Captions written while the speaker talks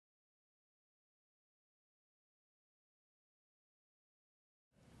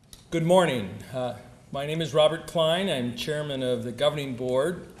Good morning. My name is Robert Klein. I'm chairman of the governing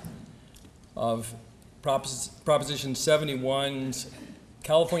board of Proposition 71's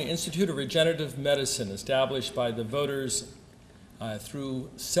California Institute of Regenerative Medicine, established by the voters through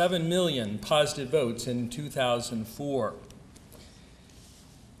 7 million positive votes in 2004.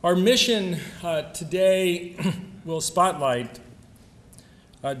 Our mission today will spotlight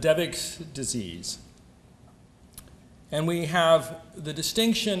Devic's disease. And we have the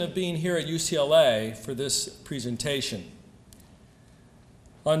distinction of being here at UCLA for this presentation.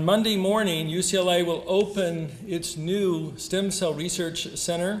 On Monday morning, UCLA will open its new Stem Cell Research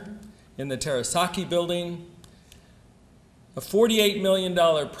Center in the Terasaki building, a $48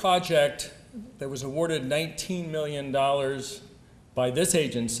 million project that was awarded $19 million by this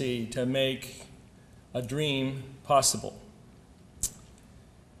agency to make a dream possible.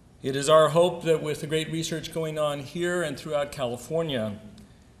 It is our hope that with the great research going on here and throughout California,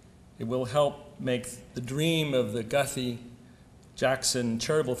 it will help make the dream of the Guthrie-Jackson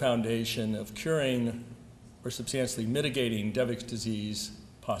Charitable Foundation of curing or substantially mitigating Devic's disease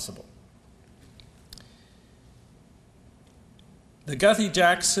possible. The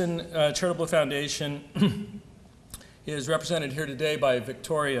Guthrie-Jackson Charitable Foundation is represented here today by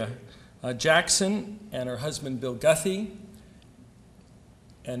Victoria Jackson and her husband Bill Guthrie.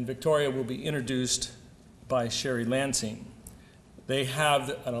 And Victoria will be introduced by Sherry Lansing. They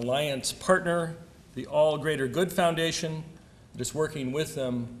have an alliance partner, the All Greater Good Foundation, that is working with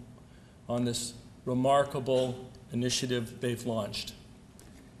them on this remarkable initiative they've launched.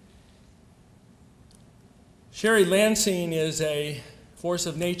 Sherry Lansing is a force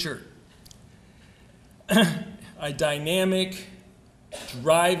of nature, a dynamic,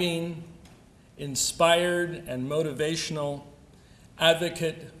 driving, inspired, and motivational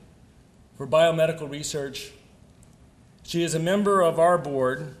advocate for biomedical research. She is a member of our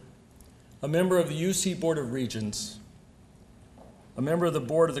board, a member of the UC Board of Regents, a member of the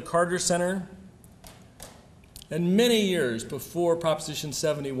board of the Carter Center, and many years before Proposition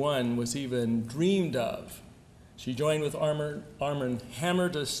 71 was even dreamed of, she joined with Armand Hammer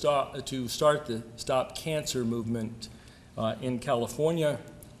to start the Stop Cancer movement in California,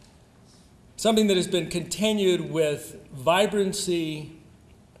 something that has been continued with vibrancy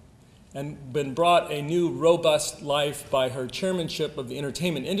and been brought a new robust life by her chairmanship of the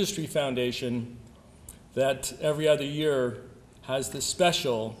Entertainment Industry Foundation that every other year has this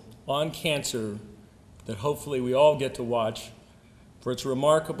special on cancer that hopefully we all get to watch for its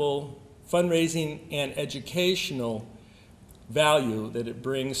remarkable fundraising and educational value that it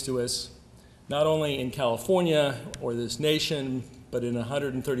brings to us, not only in California or this nation, but in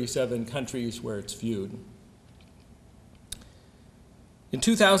 137 countries where it's viewed. In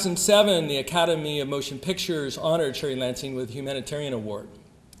 2007, the Academy of Motion Pictures honored Sherry Lansing with a Humanitarian Award.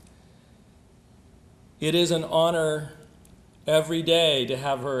 It is an honor every day to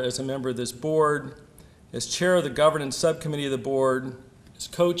have her as a member of this board, as chair of the governance subcommittee of the board, as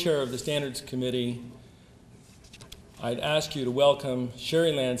co-chair of the standards committee. I'd ask you to welcome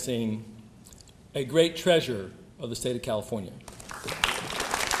Sherry Lansing, a great treasure of the state of California.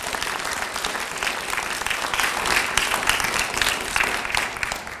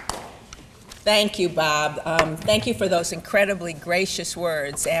 Thank you, Bob. Thank you for those incredibly gracious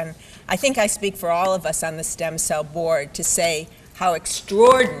words. And I think I speak for all of us on the Stem Cell Board to say how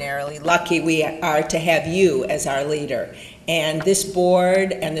extraordinarily lucky we are to have you as our leader. And this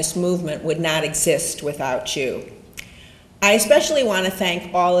board and this movement would not exist without you. I especially want to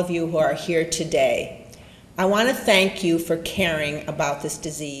thank all of you who are here today. I want to thank you for caring about this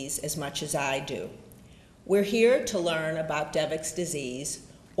disease as much as I do. We're here to learn about Devic's disease,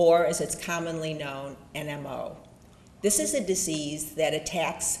 or as it's commonly known, NMO. This is a disease that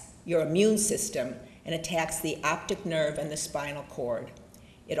attacks your immune system and attacks the optic nerve and the spinal cord.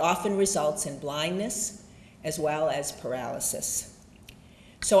 It often results in blindness as well as paralysis.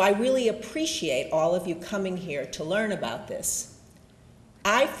 So I really appreciate all of you coming here to learn about this.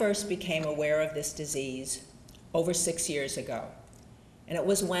 I first became aware of this disease over 6 years ago, and it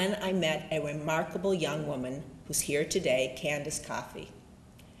was when I met a remarkable young woman who's here today, Candace Coffey.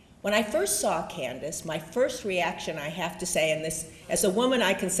 When I first saw Candace, my first reaction, I have to say, and this, as a woman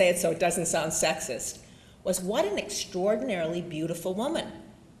I can say it so it doesn't sound sexist, was what an extraordinarily beautiful woman.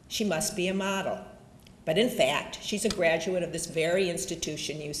 She must be a model. But in fact, she's a graduate of this very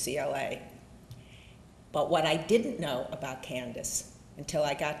institution, UCLA. But what I didn't know about Candace until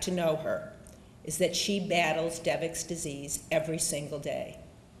I got to know her is that she battles Devic's disease every single day.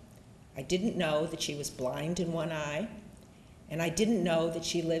 I didn't know that she was blind in one eye, and I didn't know that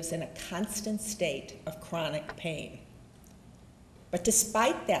she lives in a constant state of chronic pain. But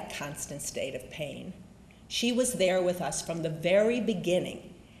despite that constant state of pain, she was there with us from the very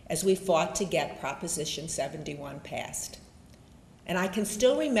beginning as we fought to get Proposition 71 passed. And I can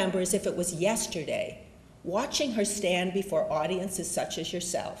still remember as if it was yesterday, watching her stand before audiences such as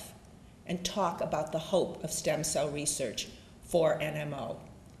yourself and talk about the hope of stem cell research for NMO.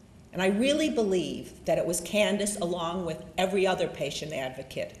 And I really believe that it was Candace, along with every other patient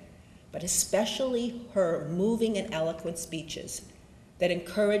advocate, but especially her moving and eloquent speeches, that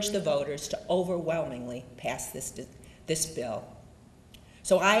encouraged the voters to overwhelmingly pass this bill.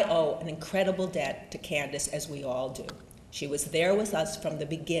 So I owe an incredible debt to Candace, as we all do. She was there with us from the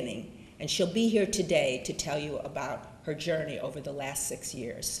beginning, and she'll be here today to tell you about her journey over the last 6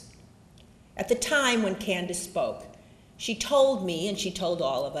 years. At the time when Candace spoke, she told me, and she told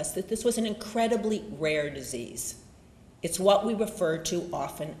all of us, that this was an incredibly rare disease. It's what we refer to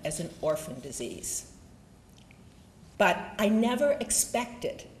often as an orphan disease. But I never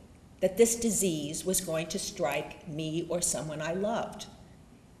expected that this disease was going to strike me or someone I loved.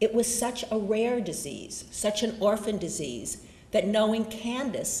 It was such a rare disease, such an orphan disease, that knowing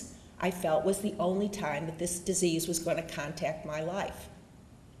Candace, I felt was the only time that this disease was going to contact my life.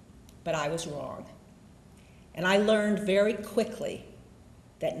 But I was wrong. And I learned very quickly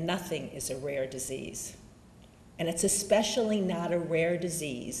that nothing is a rare disease. And it's especially not a rare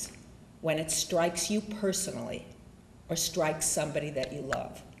disease when it strikes you personally or strikes somebody that you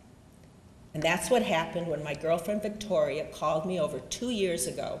love. And that's what happened when my girlfriend Victoria called me over 2 years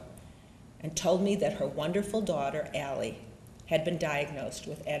ago and told me that her wonderful daughter, Allie, had been diagnosed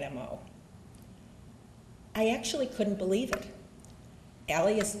with NMO. I actually couldn't believe it.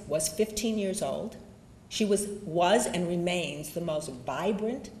 Allie was 15 years old. She was and remains the most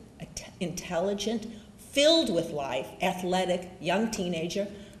vibrant, intelligent, filled with life, athletic, young teenager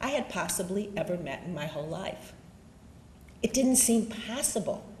I had possibly ever met in my whole life. It didn't seem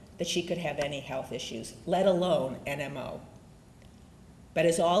possible that she could have any health issues, let alone NMO. But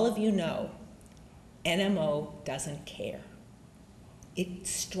as all of you know, NMO doesn't care. It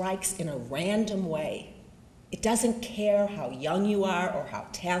strikes in a random way. It doesn't care how young you are or how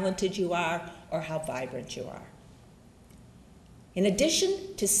talented you are or how vibrant you are. In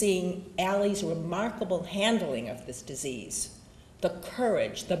addition to seeing Allie's remarkable handling of this disease, the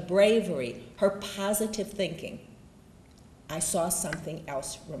courage, the bravery, her positive thinking, I saw something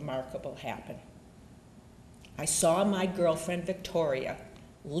else remarkable happen. I saw my girlfriend Victoria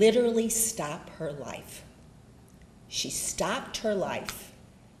literally stop her life. She stopped her life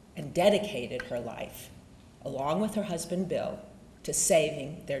and dedicated her life, along with her husband Bill, to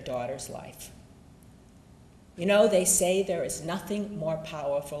saving their daughter's life. You know, they say there is nothing more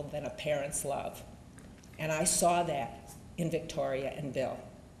powerful than a parent's love, and I saw that in Victoria and Bill.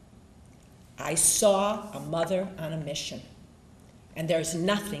 I saw a mother on a mission, and there's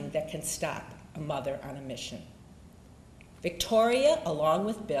nothing that can stop a mother on a mission. Victoria, along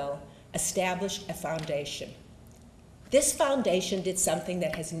with Bill, established a foundation. This foundation did something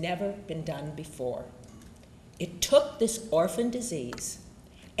that has never been done before. It took this orphan disease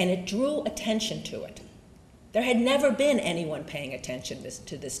and it drew attention to it. There had never been anyone paying attention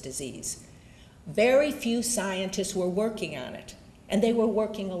to this disease. Very few scientists were working on it, and they were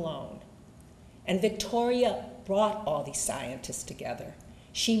working alone. And Victoria brought all these scientists together.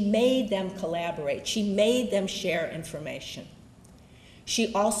 She made them collaborate. She made them share information.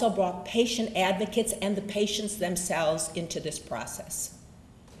 She also brought patient advocates and the patients themselves into this process.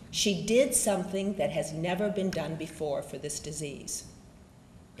 She did something that has never been done before for this disease.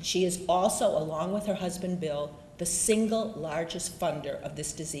 She is also, along with her husband Bill, the single largest funder of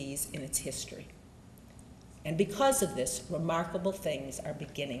this disease in its history. And because of this, remarkable things are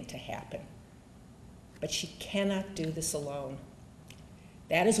beginning to happen. But she cannot do this alone.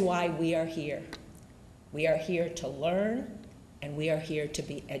 That is why we are here. We are here to learn, and we are here to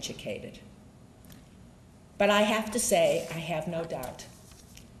be educated. But I have to say, I have no doubt.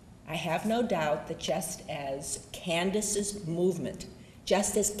 I have no doubt that just as Candace's movement,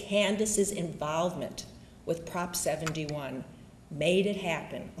 just as Candace's involvement with Prop 71 made it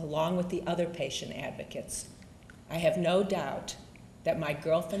happen, along with the other patient advocates, I have no doubt that my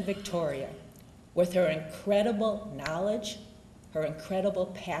girlfriend Victoria, with her incredible knowledge, her incredible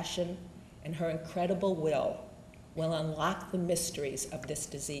passion, and her incredible will unlock the mysteries of this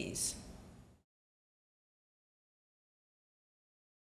disease.